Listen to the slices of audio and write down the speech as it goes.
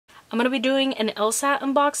I'm gonna be doing an LSAT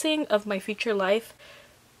unboxing of my future life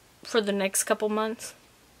for the next couple months.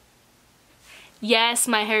 Yes,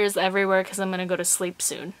 my hair is everywhere because I'm gonna go to sleep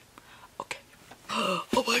soon. Okay. Oh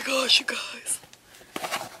my gosh, you guys.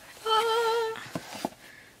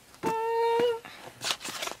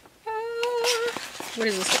 What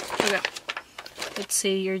is this? Okay. Let's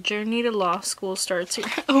see. Your journey to law school starts here.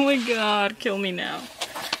 Oh my god, kill me now.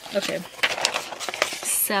 Okay.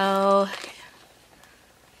 So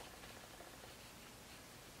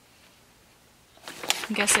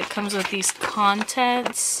I guess it comes with these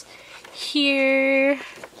contents here,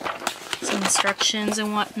 some instructions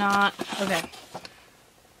and whatnot. Okay.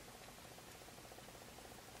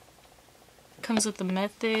 Comes with a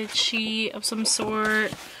method sheet of some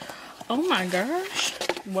sort. Oh my gosh.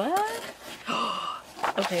 What?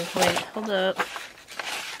 Okay, wait, hold up.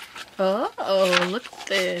 Oh, look at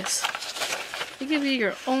this. They give you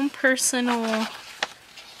your own personal.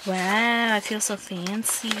 Wow, I feel so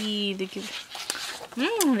fancy. They give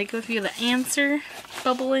you the answer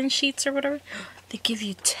bubble-in sheets or whatever. They give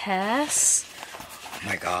you tests. Oh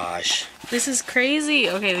my gosh. This is crazy.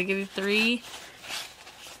 Okay, they give you 3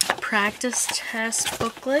 practice test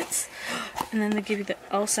booklets. And then they give you the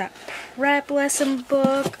LSAT prep lesson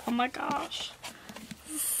book. Oh my gosh.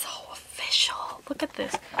 This is so official. Look at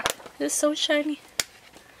this. This is so shiny.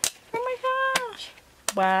 Oh my gosh.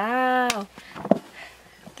 Wow.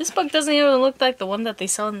 This book doesn't even look like the one that they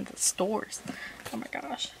sell in the stores. Oh my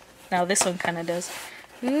gosh. Now this one kind of does.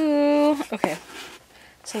 Ooh. Okay.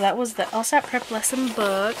 So that was the LSAT prep lesson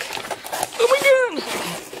book. Oh my god.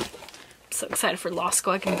 I'm so excited for law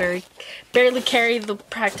school. I can barely carry the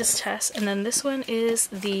practice test. And then this one is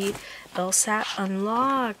the LSAT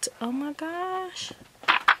Unlocked. Oh my gosh.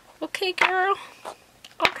 Okay, girl.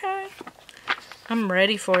 Okay. I'm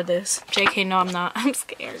ready for this. JK, no, I'm not. I'm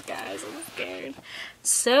scared, guys. I'm scared.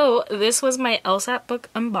 So, this was my LSAT book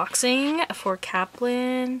unboxing for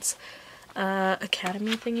Kaplan's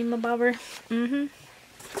Academy thingy-mabobber.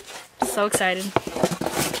 So excited.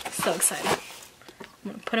 So excited.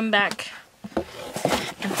 I'm gonna put them back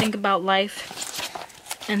and think about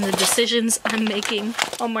life and the decisions I'm making.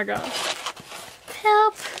 Oh my gosh.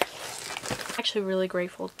 Help. I'm actually really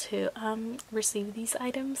grateful to receive these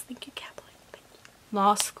items. Thank you, Kaplan. Thank you.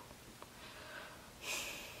 Law school.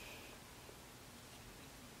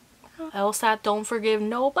 LSAT don't forgive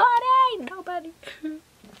nobody. Nobody.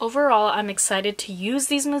 Overall, I'm excited to use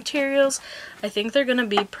these materials. I think they're gonna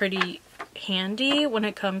be pretty handy when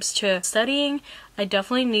it comes to studying. I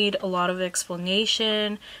definitely need a lot of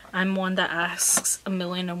explanation. I'm one that asks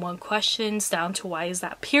 1,000,001 questions down to why is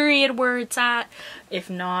that period where it's at. If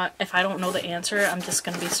I don't know the answer, I'm just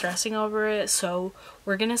gonna be stressing over it. So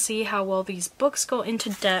we're gonna see how well these books go into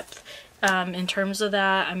depth. In terms of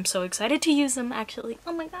that, I'm so excited to use them actually.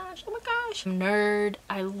 Oh my gosh, oh my gosh. I'm a nerd.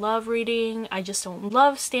 I love reading. I just don't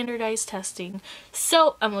love standardized testing.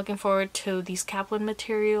 So I'm looking forward to these Kaplan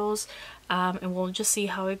materials. And we'll just see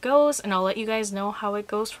how it goes, and I'll let you guys know how it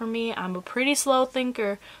goes for me. I'm a pretty slow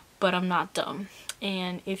thinker, but I'm not dumb.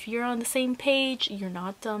 And if you're on the same page, you're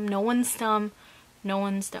not dumb. No one's dumb. No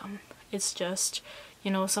one's dumb. It's just,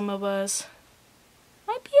 you know, some of us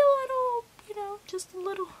might be a little, you know, just a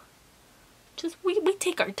little. We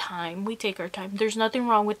take our time. We take our time. There's nothing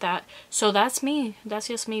wrong with that. So that's me. That's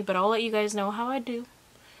just me. But I'll let you guys know how I do.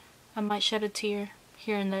 I might shed a tear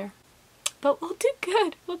here and there. But we'll do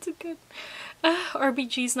good. We'll do good.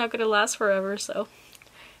 RBG's not gonna last forever, so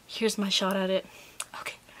here's my shot at it.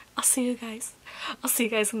 Okay. I'll see you guys. I'll see you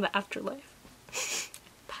guys in the afterlife.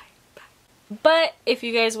 Bye. Bye. But if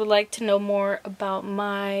you guys would like to know more about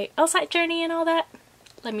my LSAT journey and all that,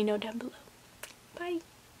 let me know down below. Bye.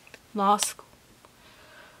 Law school.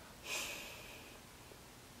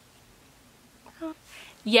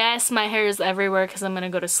 Yes, my hair is everywhere because I'm gonna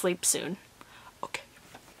go to sleep soon. Okay.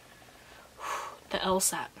 The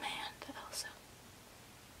LSAT, man. The LSAT.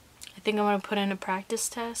 I think I'm gonna put in a practice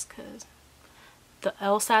test because the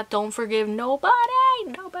LSAT don't forgive nobody.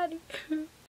 Nobody.